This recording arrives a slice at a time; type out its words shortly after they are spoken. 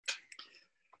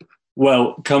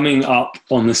Well, coming up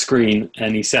on the screen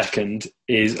any second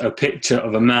is a picture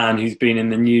of a man who's been in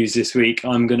the news this week.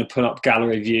 I'm going to put up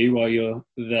gallery view while you're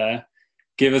there.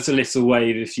 Give us a little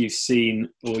wave if you've seen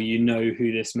or you know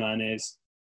who this man is.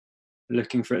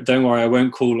 Looking for it. Don't worry, I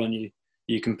won't call on you.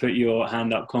 You can put your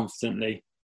hand up confidently.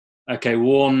 Okay,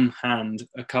 one hand,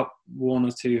 one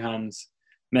or two hands.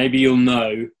 Maybe you'll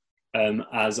know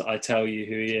as I tell you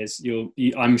who he is.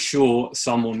 I'm sure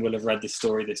someone will have read this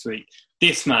story this week.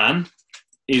 This man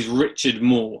is Richard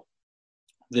Moore,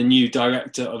 the new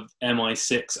director of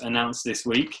MI6, announced this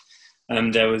week.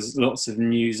 There was lots of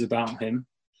news about him.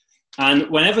 And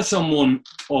whenever someone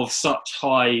of such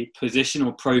high position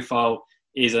or profile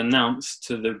is announced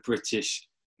to the British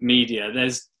media,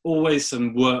 there's always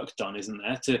some work done, isn't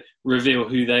there, to reveal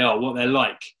who they are, what they're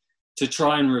like, to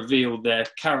try and reveal their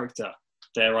character,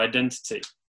 their identity.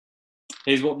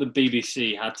 Here's what the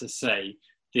BBC had to say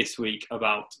this week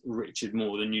about Richard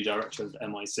Moore, the new director of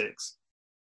MI6.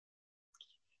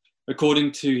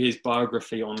 According to his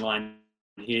biography online,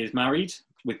 he is married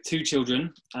with 2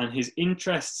 children, and his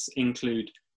interests include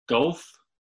golf,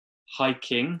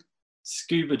 hiking,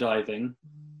 scuba diving,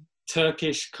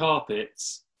 Turkish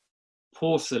carpets,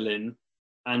 porcelain,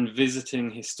 and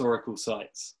visiting historical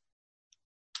sites.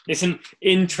 It's an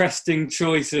interesting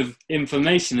choice of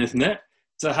information, isn't it,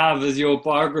 to have as your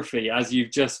biography as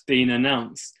you've just been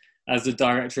announced as the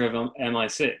director of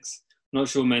MI6. Not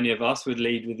sure many of us would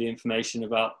lead with the information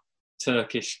about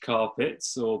Turkish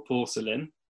carpets or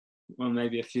porcelain. Well,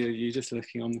 maybe a few of you just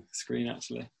looking on the screen,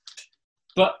 actually.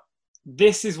 But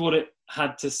this is what it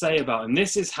had to say about him.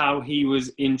 This is how he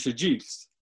was introduced.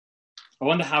 I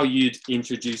wonder how you'd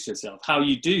introduce yourself, how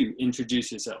you do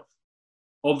introduce yourself.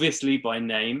 Obviously by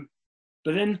name,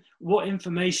 but then what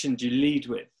information do you lead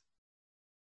with?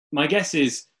 My guess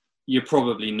is you're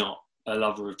probably not a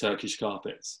lover of Turkish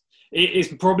carpets.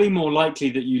 It's probably more likely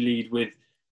that you lead with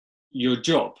your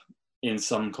job in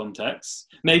some contexts.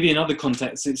 Maybe in other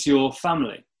contexts, it's your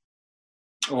family.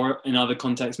 Or in other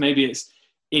contexts, maybe it's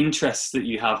interests that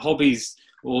you have, hobbies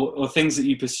or things that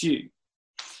you pursue.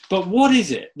 But what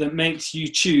is it that makes you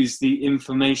choose the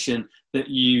information that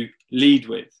you lead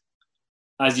with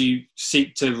as you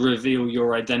seek to reveal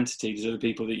your identity to the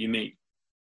people that you meet?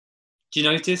 Do you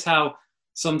notice how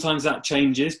sometimes that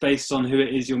changes based on who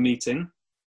it is you're meeting?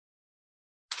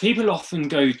 People often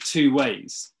go 2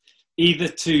 ways, either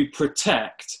to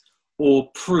protect or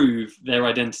prove their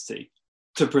identity.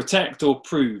 To protect or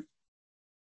prove.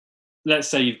 Let's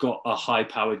say you've got a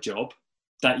high-powered job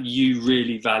that you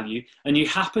really value, and you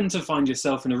happen to find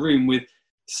yourself in a room with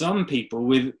some people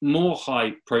with more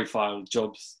high-profile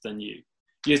jobs than you.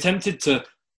 You're tempted to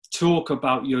talk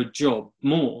about your job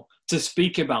more, to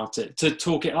speak about it, to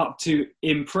talk it up, to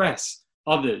impress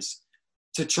others,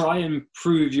 to try and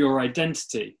prove your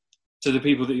identity to the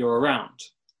people that you're around.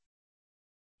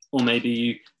 Or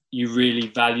maybe you really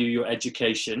value your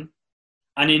education.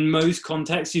 And in most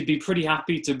contexts, you'd be pretty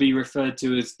happy to be referred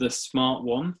to as the smart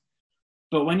one.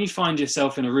 But when you find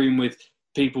yourself in a room with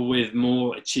people with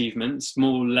more achievements,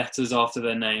 more letters after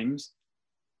their names,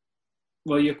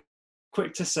 well, you're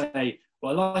quick to say,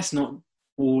 well, life's not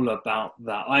all about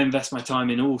that. I invest my time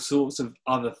in all sorts of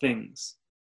other things.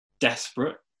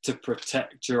 Desperate to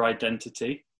protect your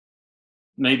identity.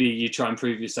 Maybe you try and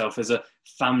prove yourself as a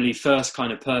family first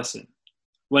kind of person.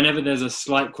 Whenever there's a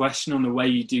slight question on the way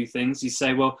you do things, you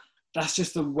say, well, that's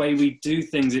just the way we do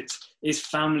things. It's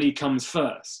family comes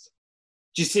first.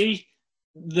 Do you see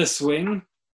the swing?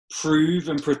 Prove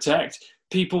and protect.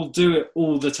 People do it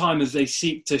all the time as they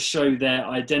seek to show their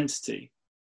identity.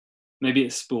 Maybe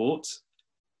it's sport.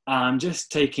 I'm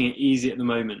just taking it easy at the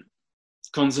moment.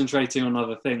 Concentrating on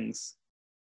other things.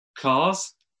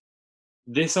 Cars.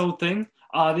 This old thing.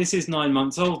 This is 9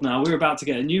 months old now. We're about to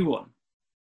get a new one.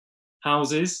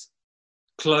 Houses.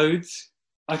 Clothes.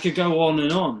 I could go on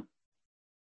and on.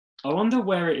 I wonder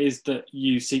where it is that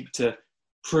you seek to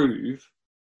prove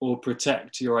or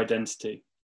protect your identity.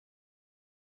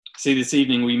 See, this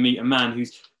evening we meet a man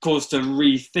who's caused to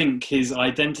rethink his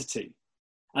identity.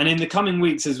 And in the coming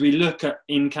weeks, as we look at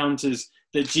encounters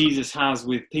that Jesus has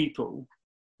with people,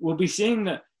 we'll be seeing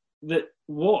that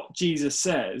what Jesus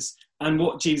says and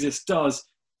what Jesus does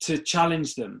to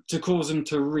challenge them, to cause them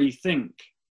to rethink.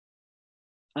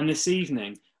 And this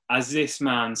evening, as this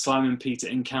man, Simon Peter,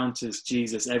 encounters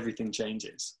Jesus, everything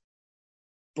changes.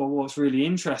 But what's really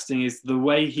interesting is the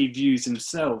way he views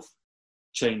himself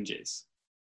changes.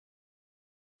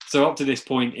 So up to this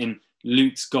point in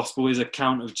Luke's gospel, his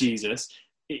account of Jesus,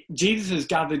 Jesus has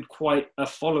gathered quite a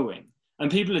following,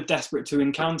 and people are desperate to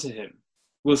encounter him.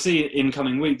 We'll see in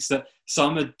coming weeks that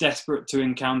some are desperate to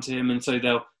encounter him, and so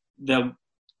they'll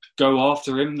go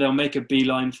after him. They'll make a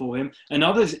beeline for him. And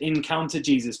others encounter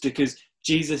Jesus because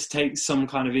Jesus takes some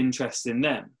kind of interest in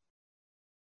them.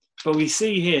 But we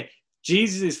see here,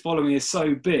 Jesus' following is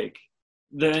so big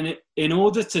that in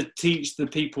order to teach the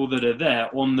people that are there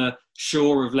on the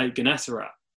shore of Lake Gennesaret,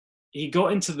 he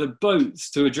got into the boats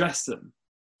to address them.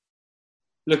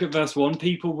 Look at verse 1.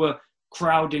 People were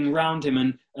crowding round him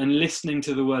and listening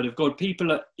to the word of God.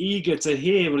 People are eager to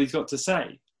hear what he's got to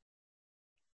say.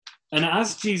 And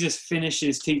as Jesus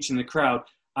finishes teaching the crowd,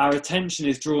 our attention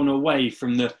is drawn away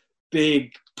from the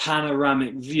big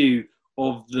panoramic view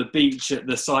of the beach at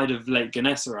the side of Lake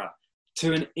Gennesaret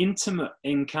to an intimate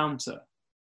encounter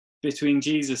between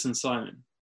Jesus and Simon.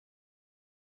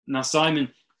 Now, Simon,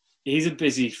 he's a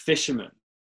busy fisherman.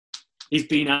 He's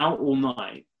been out all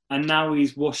night and now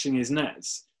he's washing his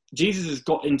nets. Jesus has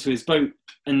got into his boat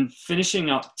and finishing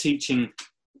up teaching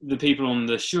the people on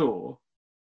the shore,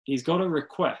 he's got a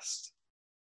request.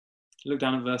 Look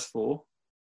down at verse 4.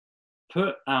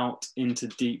 Put out into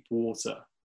deep water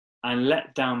and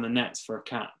let down the nets for a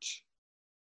catch.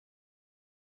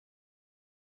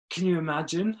 Can you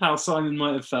imagine how Simon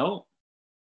might have felt?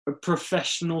 A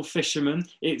professional fisherman.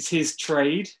 It's his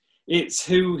trade. It's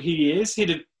who he is. He'd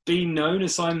have been known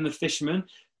as Simon the fisherman,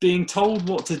 being told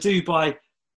what to do by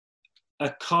a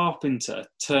carpenter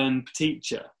turned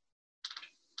teacher.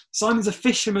 Simon's a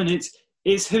fisherman.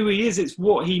 It's who he is. It's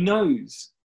what he knows.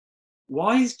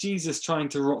 Why is Jesus trying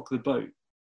to rock the boat?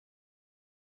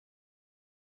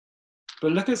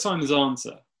 But look at Simon's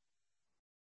answer.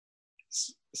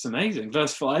 It's amazing.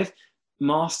 Verse 5,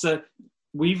 Master,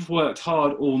 we've worked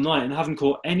hard all night and haven't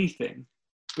caught anything,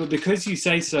 but because you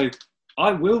say so,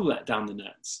 I will let down the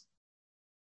nets.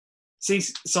 See,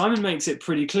 Simon makes it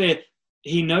pretty clear.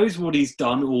 He knows what he's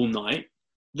done all night.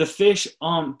 The fish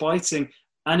aren't biting,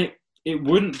 and it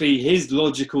wouldn't be his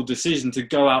logical decision to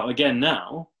go out again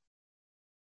now.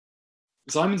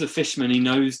 Simon's a fisherman. He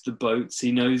knows the boats.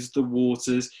 He knows the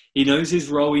waters. He knows his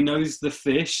role. He knows the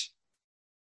fish.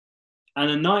 And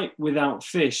a night without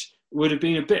fish would have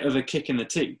been a bit of a kick in the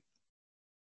teeth.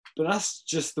 But that's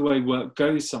just the way work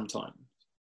goes sometimes.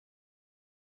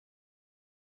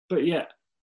 But yet,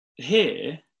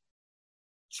 here,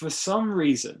 for some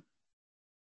reason,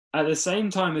 at the same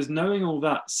time as knowing all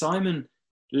that, Simon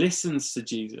listens to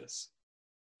Jesus.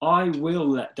 I will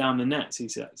let down the nets, he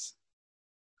says.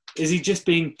 Is he just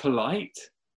being polite?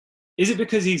 Is it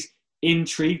because he's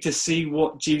intrigued to see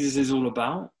what Jesus is all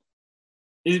about?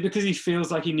 Is it because he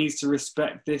feels like he needs to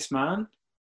respect this man?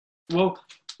 Well,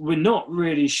 we're not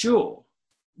really sure.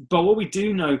 But what we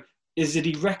do know is that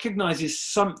he recognizes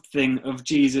something of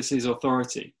Jesus'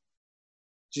 authority.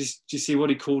 Do you see what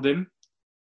he called him?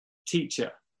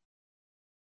 Teacher.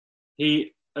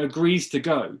 He agrees to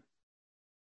go.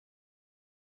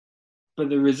 But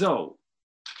the result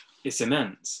is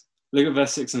immense. Look at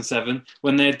verse 6 and 7.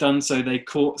 When they had done so, they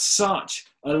caught such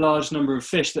a large number of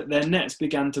fish that their nets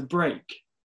began to break.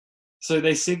 So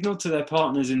they signaled to their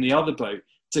partners in the other boat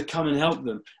to come and help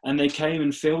them. And they came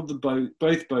and filled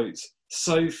both boats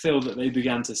so filled that they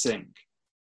began to sink.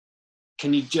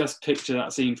 Can you just picture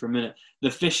that scene for a minute? The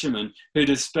fisherman who'd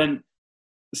have spent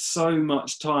so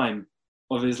much time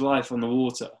of his life on the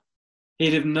water.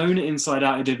 He'd have known it inside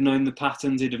out. He'd have known the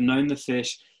patterns. He'd have known the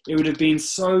fish. It would have been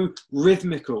so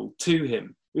rhythmical to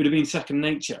him. It would have been second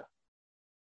nature.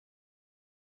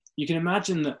 You can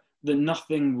imagine that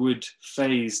nothing would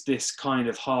faze this kind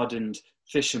of hardened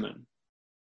fisherman.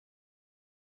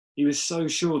 He was so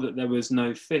sure that there was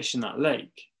no fish in that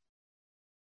lake.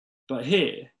 But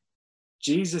here,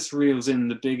 Jesus reels in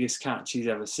the biggest catch he's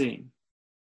ever seen.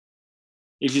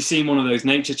 If you've seen one of those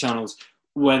nature channels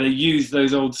where they use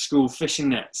those old school fishing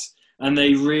nets and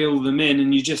they reel them in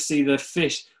and you just see the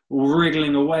fish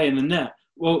wriggling away in the net.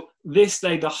 Well, this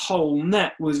day the whole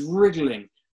net was wriggling,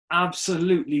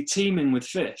 absolutely teeming with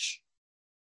fish.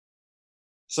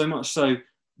 So much so,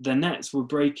 the nets were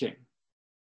breaking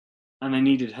and they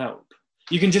needed help.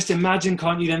 You can just imagine,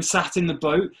 can't you, them sat in the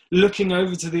boat, looking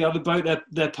over to the other boat,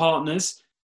 their partners,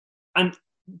 and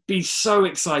be so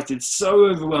excited, so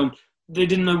overwhelmed. They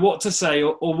didn't know what to say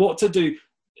or what to do.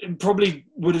 It probably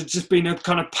would have just been a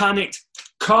kind of panicked,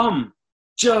 come,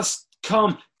 just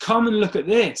come and look at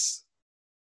this.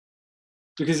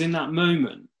 Because in that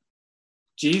moment,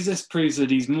 Jesus proves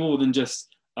that he's more than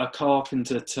just a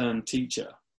carpenter turned teacher.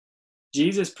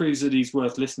 Jesus proves that he's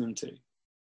worth listening to.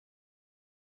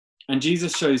 And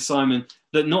Jesus shows Simon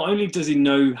that not only does he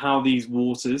know how these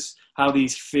waters, how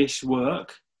these fish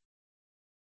work,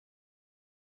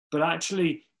 but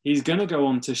actually he's going to go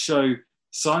on to show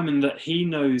Simon that he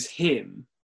knows him.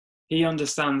 He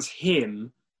understands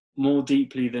him more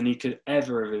deeply than he could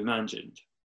ever have imagined.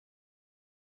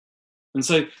 And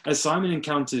so as Simon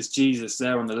encounters Jesus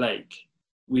there on the lake,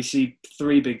 we see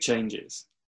three big changes.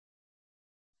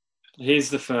 Here's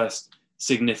the first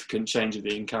significant change of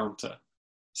the encounter.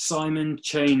 Simon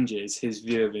changes his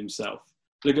view of himself.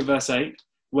 Look at verse 8.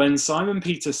 When Simon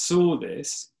Peter saw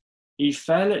this, he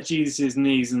fell at Jesus'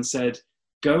 knees and said,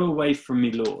 "Go away from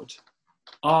me, Lord.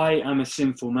 I am a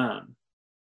sinful man."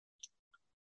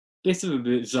 Bit of a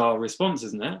bizarre response,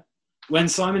 isn't it? When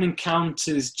Simon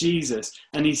encounters Jesus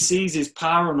and he sees his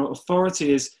power and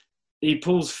authority as he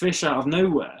pulls fish out of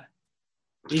nowhere,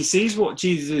 he sees what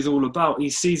Jesus is all about. He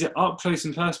sees it up close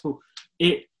and personal.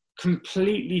 It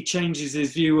completely changes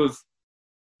his view of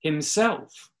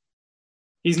himself.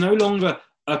 He's no longer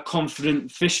a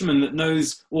confident fisherman that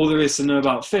knows all there is to know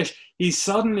about fish. He's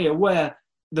suddenly aware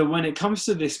that when it comes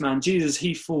to this man, Jesus,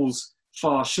 he falls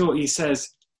far short. He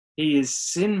says he is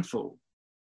sinful.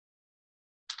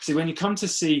 See, when you come to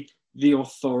see the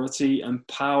authority and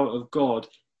power of God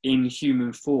in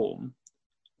human form,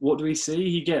 what do we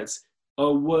see? He gets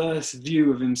a worse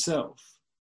view of himself.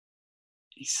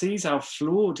 He sees how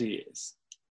flawed he is.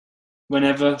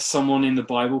 Whenever someone in the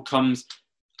Bible comes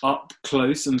up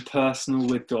close and personal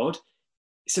with God,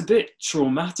 it's a bit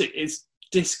traumatic. It's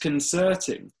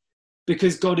disconcerting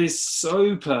because God is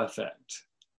so perfect,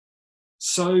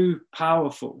 so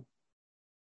powerful.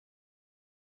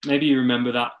 Maybe you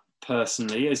remember that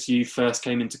personally as you first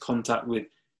came into contact with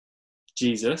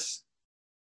Jesus.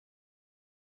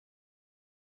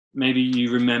 Maybe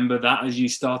you remember that as you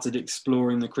started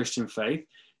exploring the Christian faith,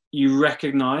 you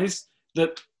recognize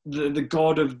that the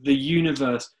God of the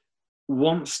universe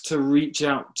wants to reach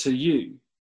out to you.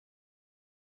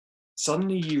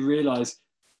 Suddenly you realize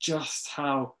just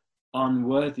how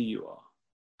unworthy you are.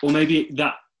 Or maybe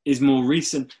that is more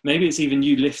recent. Maybe it's even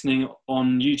you listening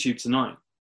on YouTube tonight,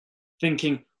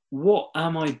 thinking, what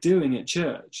am I doing at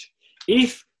church?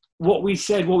 If what we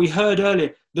heard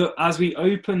earlier, that as we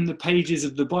open the pages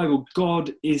of the Bible,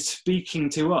 God is speaking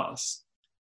to us,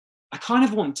 I kind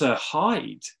of want to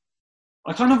hide.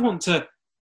 I kind of want to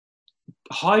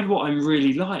hide what I'm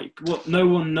really like, what no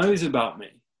one knows about me.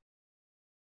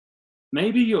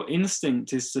 Maybe your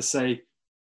instinct is to say,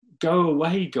 "Go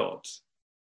away, God.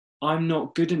 I'm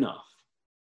not good enough."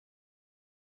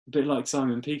 A bit like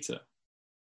Simon Peter.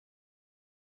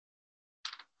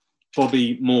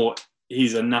 Bobby Moore,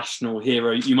 he's a national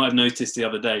hero. You might have noticed the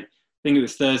other day, I think it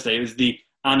was Thursday, it was the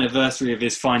anniversary of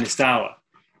his finest hour.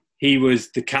 He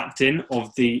was the captain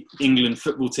of the England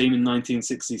football team in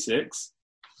 1966,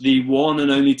 the one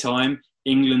and only time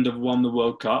England have won the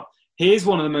World Cup. Here's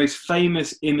one of the most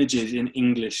famous images in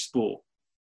English sport.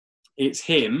 It's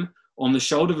him on the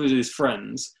shoulder of his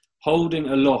friends holding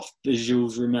aloft the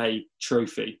Jules Rimet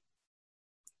trophy.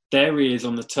 There he is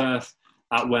on the turf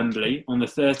at Wembley on the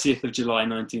 30th of July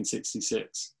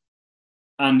 1966.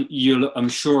 And I'm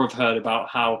sure have heard about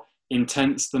how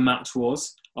intense the match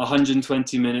was,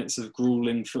 120 minutes of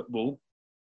grueling football.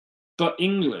 But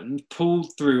England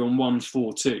pulled through and won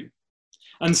 4-2.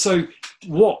 And so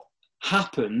what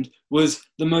happened was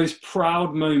the most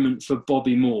proud moment for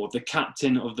Bobby Moore, the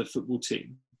captain of the football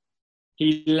team.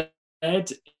 He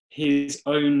led his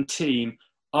own team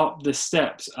up the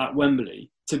steps at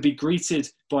Wembley to be greeted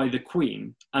by the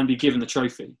Queen and be given the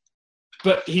trophy.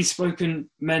 But he's spoken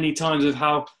many times of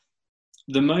how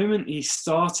the moment he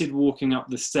started walking up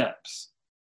the steps,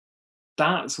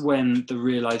 that's when the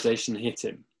realization hit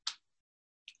him.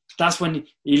 That's when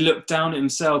he looked down at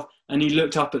himself and he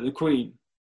looked up at the Queen.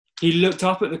 He looked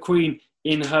up at the Queen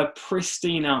in her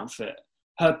pristine outfit,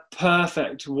 her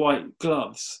perfect white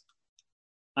gloves.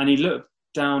 And he looked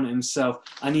down at himself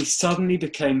and he suddenly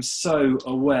became so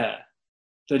aware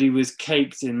that he was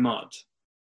caked in mud.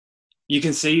 You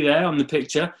can see there on the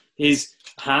picture, his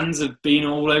hands have been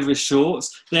all over his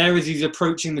shorts. There as he's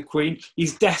approaching the Queen,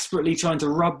 he's desperately trying to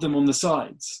rub them on the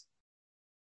sides.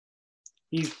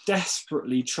 He's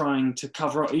desperately trying to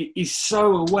cover up. He's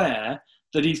so aware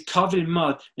that he's covered in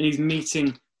mud and he's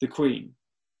meeting the Queen.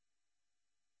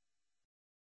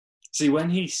 See, when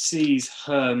he sees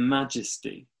Her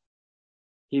Majesty,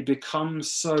 he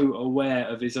becomes so aware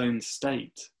of his own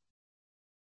state.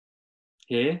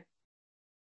 Here,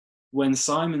 when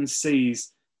Simon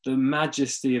sees the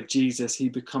majesty of Jesus, he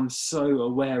becomes so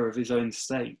aware of his own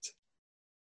state.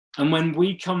 And when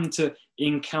we come to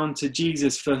encounter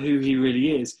Jesus for who he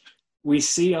really is, we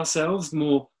see ourselves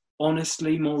more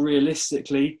honestly, more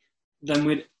realistically than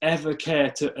we'd ever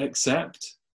care to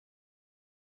accept.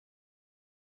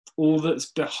 All that's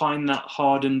behind that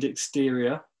hardened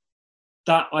exterior,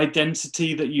 that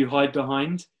identity that you hide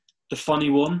behind, the funny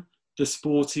one, the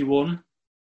sporty one,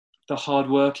 the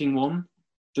hardworking one,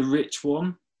 the rich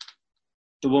one.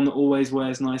 the one that always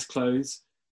wears nice clothes,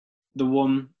 the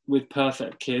one with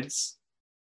perfect kids.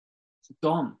 It's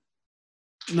gone.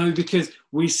 No, because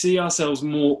we see ourselves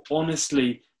more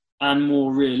honestly and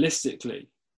more realistically.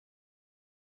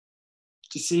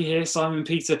 Do you see here, Simon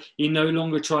Peter, he no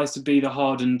longer tries to be the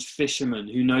hardened fisherman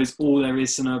who knows all there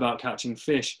is to know about catching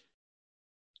fish.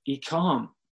 He can't,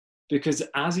 because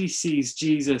as he sees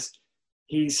Jesus,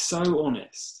 he's so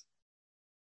honest,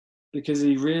 because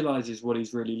he realizes what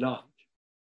he's really like.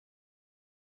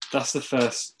 That's the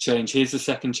first change. Here's the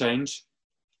second change.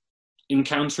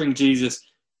 Encountering Jesus,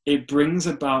 it brings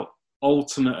about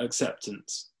ultimate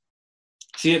acceptance.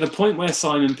 See, at the point where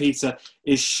Simon Peter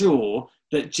is sure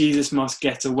that Jesus must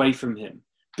get away from him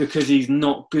because he's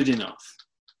not good enough.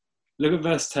 Look at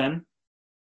verse 10.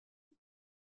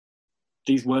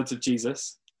 These words of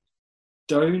Jesus.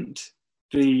 Don't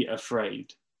be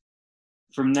afraid.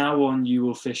 From now on, you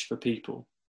will fish for people.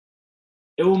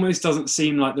 It almost doesn't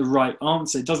seem like the right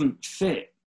answer. It doesn't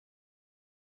fit.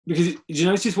 Because do you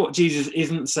notice what Jesus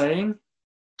isn't saying?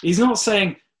 He's not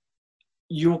saying,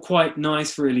 you're quite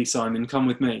nice really, Simon, come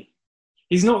with me.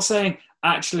 He's not saying,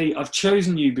 actually, I've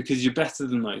chosen you because you're better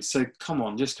than most, so come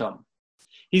on, just come.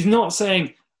 He's not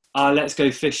saying, let's go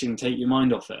fishing, take your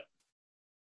mind off it.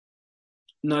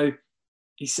 No,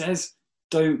 he says,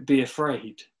 don't be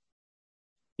afraid.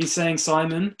 He's saying,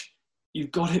 Simon,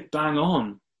 you've got it bang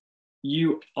on.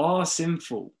 You are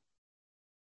sinful,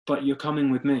 but you're coming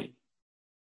with me.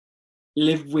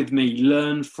 Live with me,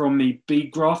 learn from me, be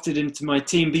grafted into my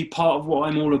team, be part of what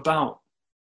I'm all about.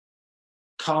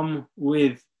 Come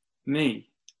with me.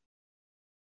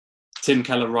 Tim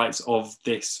Keller writes of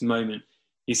this moment.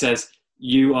 He says,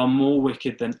 you are more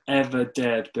wicked than ever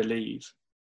dared believe,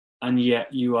 and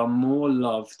yet you are more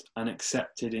loved and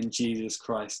accepted in Jesus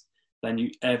Christ than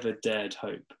you ever dared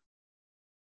hope.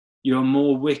 You are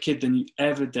more wicked than you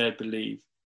ever dared believe,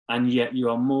 and yet you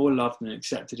are more loved and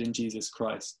accepted in Jesus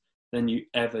Christ than you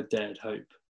ever dared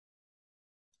hope.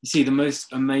 You see, the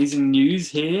most amazing news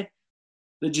here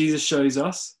that Jesus shows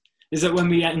us is that when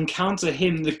we encounter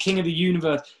him, the King of the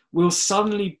universe, we'll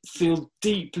suddenly feel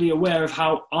deeply aware of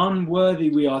how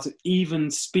unworthy we are to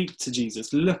even speak to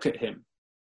Jesus, look at him.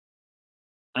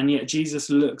 And yet Jesus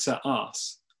looks at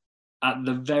us, at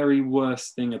the very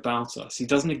worst thing about us. He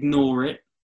doesn't ignore it.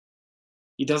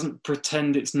 He doesn't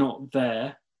pretend it's not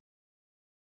there.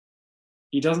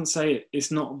 He doesn't say it's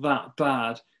not that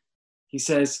bad. He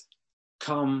says,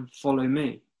 come, follow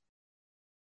me.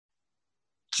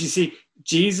 Do you see,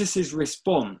 Jesus'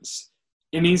 response,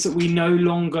 it means that we no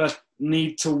longer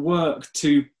need to work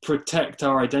to protect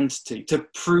our identity, to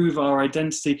prove our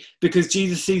identity, because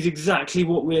Jesus sees exactly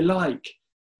what we're like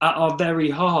at our very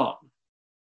heart.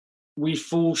 We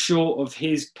fall short of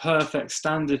his perfect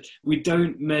standard. We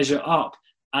don't measure up,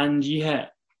 and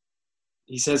yet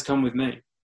he says, come with me.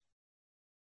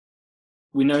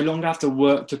 We no longer have to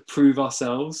work to prove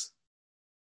ourselves,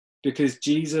 because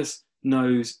Jesus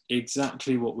knows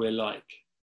exactly what we're like.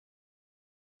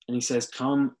 And he says,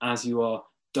 come as you are.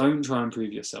 Don't try and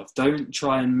prove yourself. Don't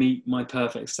try and meet my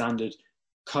perfect standard.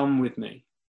 Come with me.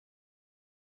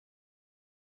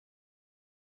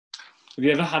 Have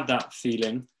you ever had that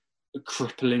feeling, a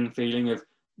crippling feeling of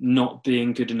not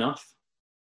being good enough?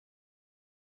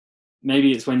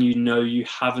 Maybe it's when you know you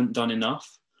haven't done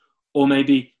enough, or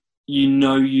maybe you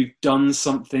know you've done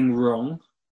something wrong.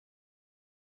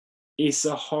 It's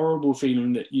a horrible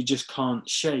feeling that you just can't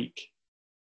shake.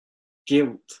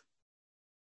 Guilt,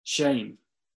 shame.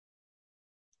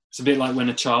 It's a bit like when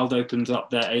a child opens up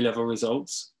their A-level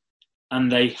results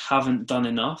and they haven't done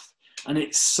enough, and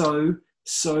it's so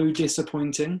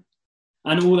disappointing.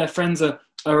 And all their friends are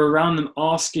around them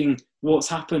asking what's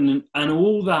happened, and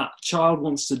all that child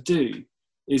wants to do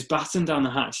is batten down the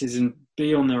hatches and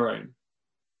be on their own.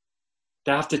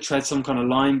 They have to tread some kind of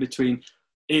line between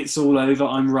it's all over,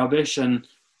 I'm rubbish, and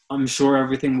I'm sure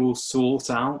everything will sort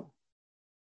out.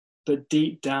 But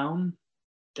deep down,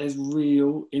 there's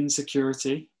real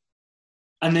insecurity.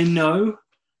 And they know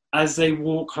as they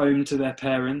walk home to their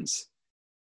parents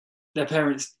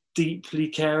deeply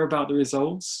care about the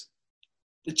results.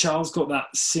 The child's got that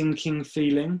sinking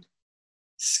feeling,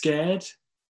 scared.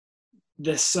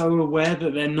 They're so aware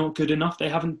that they're not good enough. They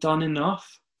haven't done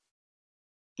enough.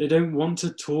 They don't want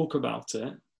to talk about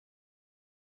it.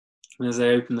 And as they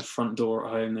open the front door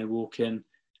at home, they walk in,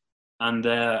 and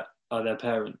there are their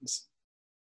parents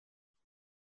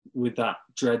with that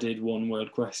dreaded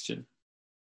one-word question.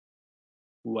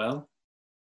 Well?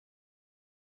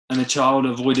 And the child,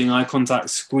 avoiding eye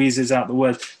contact, squeezes out the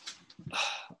word,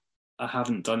 I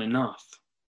haven't done enough.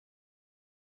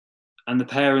 And the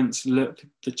parents look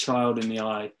the child in the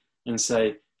eye and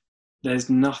say, there's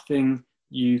nothing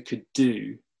you could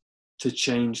do to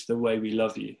change the way we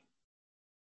love you.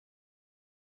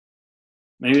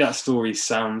 Maybe that story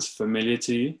sounds familiar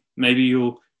to you. Maybe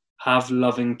you'll have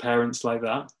loving parents like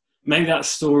that. Maybe that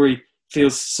story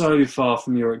feels so far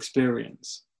from your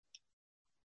experience.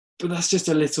 But that's just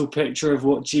a little picture of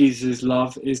what Jesus'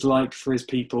 love is like for his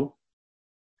people.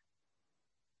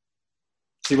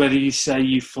 See, whether you say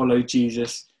you follow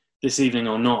Jesus this evening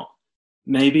or not,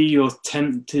 maybe you're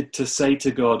tempted to say to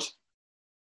God,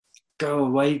 "Go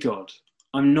away, God.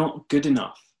 I'm not good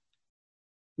enough."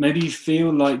 Maybe you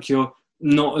feel like you're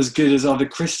not as good as other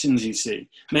Christians you see.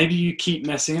 Maybe you keep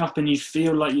messing up and you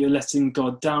feel like you're letting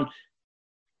God down.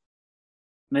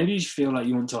 Maybe you feel like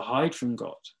you want to hide from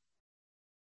God.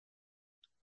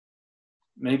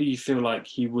 Maybe you feel like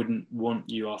he wouldn't want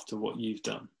you after what you've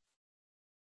done.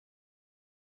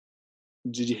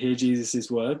 Did you hear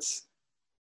Jesus' words?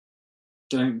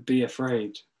 Don't be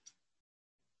afraid.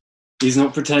 He's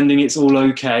not pretending it's all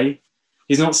okay.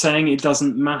 He's not saying it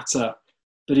doesn't matter,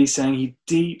 but he's saying he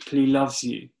deeply loves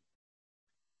you.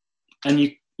 And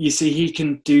you see, he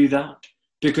can do that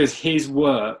because his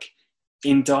work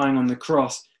in dying on the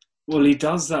cross, well, he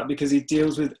does that because he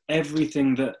deals with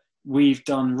everything that we've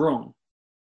done wrong.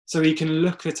 So he can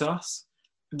look at us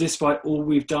despite all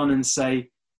we've done and say,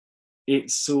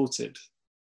 it's sorted.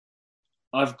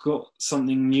 I've got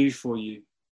something new for you.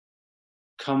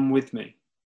 Come with me.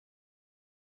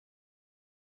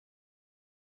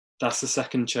 That's the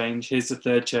second change. Here's the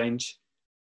third change.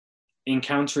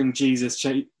 Encountering Jesus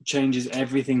changes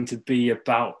everything to be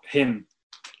about him.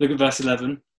 Look at verse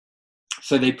 11.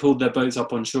 So they pulled their boats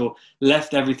up on shore,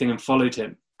 left everything and followed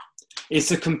him.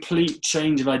 It's a complete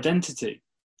change of identity.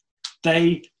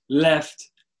 They left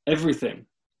everything.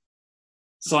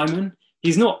 Simon,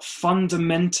 he's not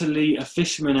fundamentally a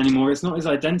fisherman anymore. It's not his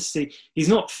identity. He's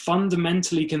not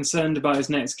fundamentally concerned about his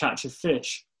next catch of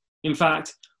fish. In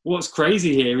fact, what's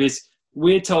crazy here is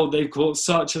we're told they've caught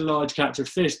such a large catch of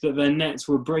fish that their nets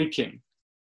were breaking.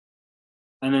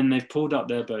 And then they've pulled up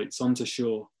their boats onto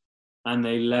shore and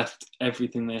they left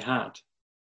everything they had.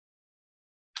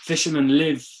 Fishermen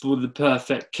live for the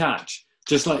perfect catch,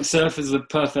 just like surfers the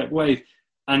perfect wave.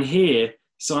 And here,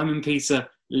 Simon Peter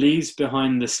leaves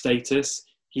behind the status,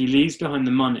 he leaves behind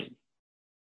the money,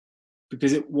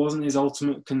 because it wasn't his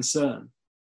ultimate concern.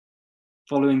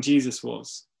 Following Jesus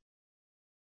was.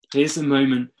 Here's the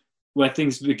moment where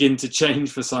things begin to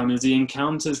change for Simon as he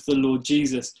encounters the Lord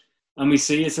Jesus. And we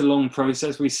see it's a long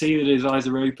process. We see that his eyes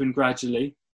are open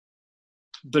gradually.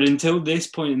 But until this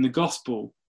point in the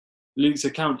gospel, Luke's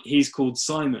account, he's called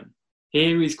Simon.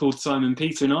 Here he's called Simon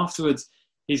Peter, and afterwards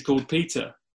he's called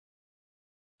Peter.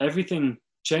 Everything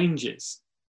changes.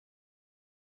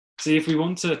 See, if we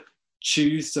want to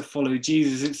choose to follow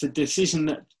Jesus, it's a decision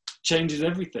that changes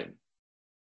everything.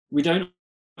 We don't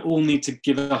all need to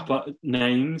give up our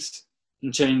names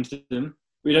and change them.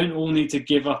 We don't all need to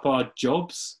give up our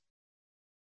jobs.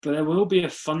 But there will be a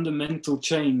fundamental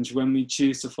change when we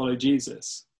choose to follow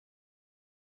Jesus.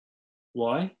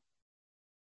 Why?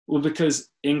 Well, because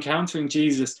encountering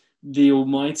Jesus, the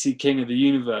Almighty King of the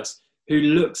universe, who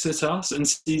looks at us and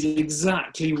sees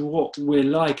exactly what we're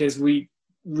like as we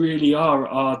really are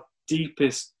at our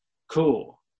deepest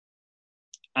core,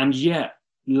 and yet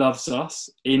loves us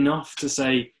enough to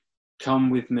say, come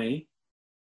with me,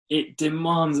 it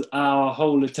demands our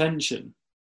whole attention.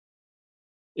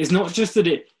 It's not just that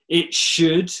it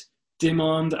should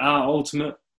demand our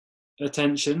ultimate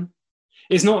attention.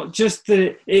 It's not just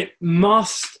that it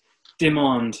must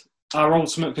demand our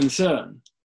ultimate concern,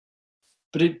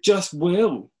 but it just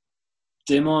will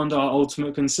demand our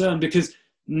ultimate concern, because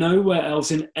nowhere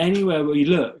else in anywhere we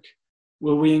look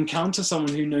will we encounter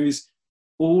someone who knows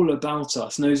all about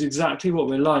us, knows exactly what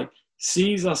we're like,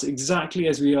 sees us exactly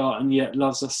as we are, and yet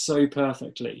loves us so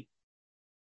perfectly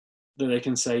that they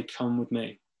can say, come with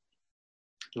me,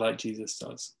 like Jesus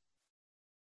does.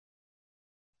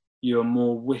 You are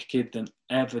more wicked than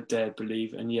ever dared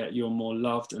believe, and yet you're more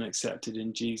loved and accepted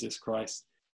in Jesus Christ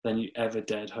than you ever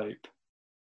dared hope.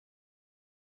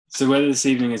 So whether this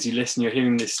evening as you listen, you're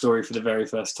hearing this story for the very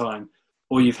first time,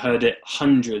 or you've heard it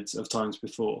hundreds of times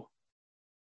before,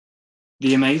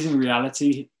 the amazing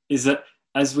reality is that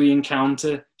as we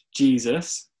encounter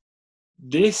Jesus,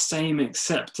 this same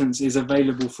acceptance is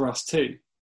available for us too.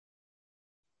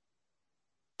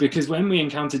 Because when we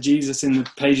encounter Jesus in the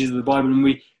pages of the Bible and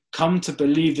we come to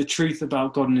believe the truth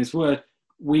about God and his word,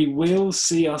 we will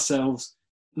see ourselves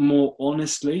more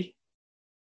honestly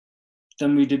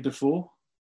than we did before.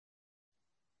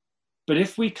 But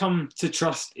if we come to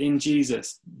trust in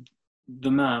Jesus,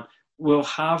 the man, we'll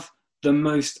have the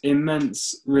most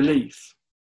immense relief.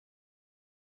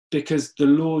 because the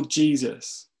Lord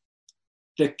Jesus,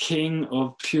 the King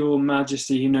of pure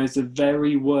majesty, who knows the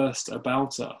very worst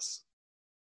about us,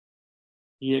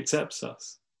 he accepts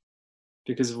us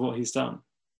because of what he's done.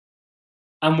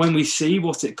 And when we see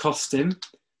what it cost him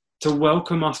to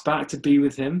welcome us back to be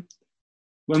with him,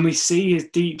 when we see his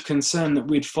deep concern that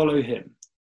we'd follow him,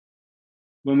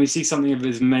 when we see something of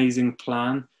his amazing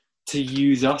plan to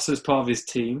use us as part of his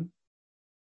team,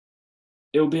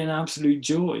 it will be an absolute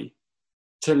joy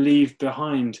to leave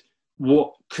behind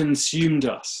what consumed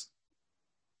us,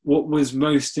 what was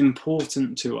most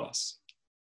important to us,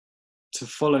 to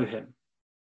follow him.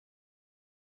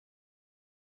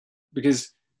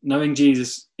 Because knowing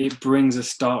Jesus, it brings a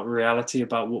stark reality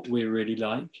about what we're really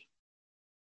like,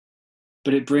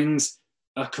 but it brings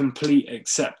a complete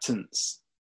acceptance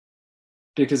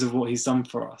because of what he's done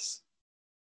for us.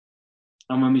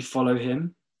 And when we follow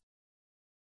him,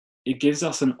 it gives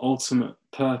us an ultimate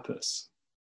purpose.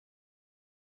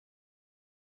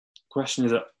 The question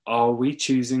is, are we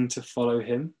choosing to follow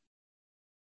him?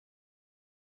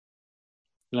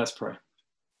 Let's pray.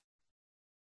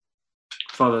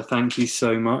 Father, thank you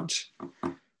so much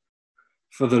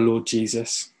for the Lord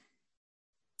Jesus,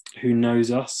 who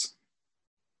knows us.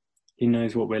 He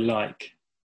knows what we're like,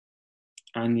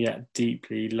 and yet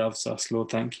deeply loves us. Lord,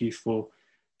 thank you for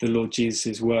the Lord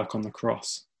Jesus' work on the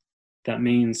cross. That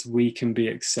means we can be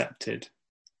accepted.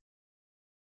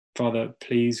 Father,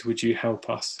 please would you help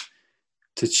us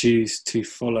to choose to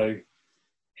follow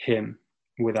him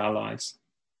with our lives.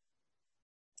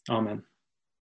 Amen.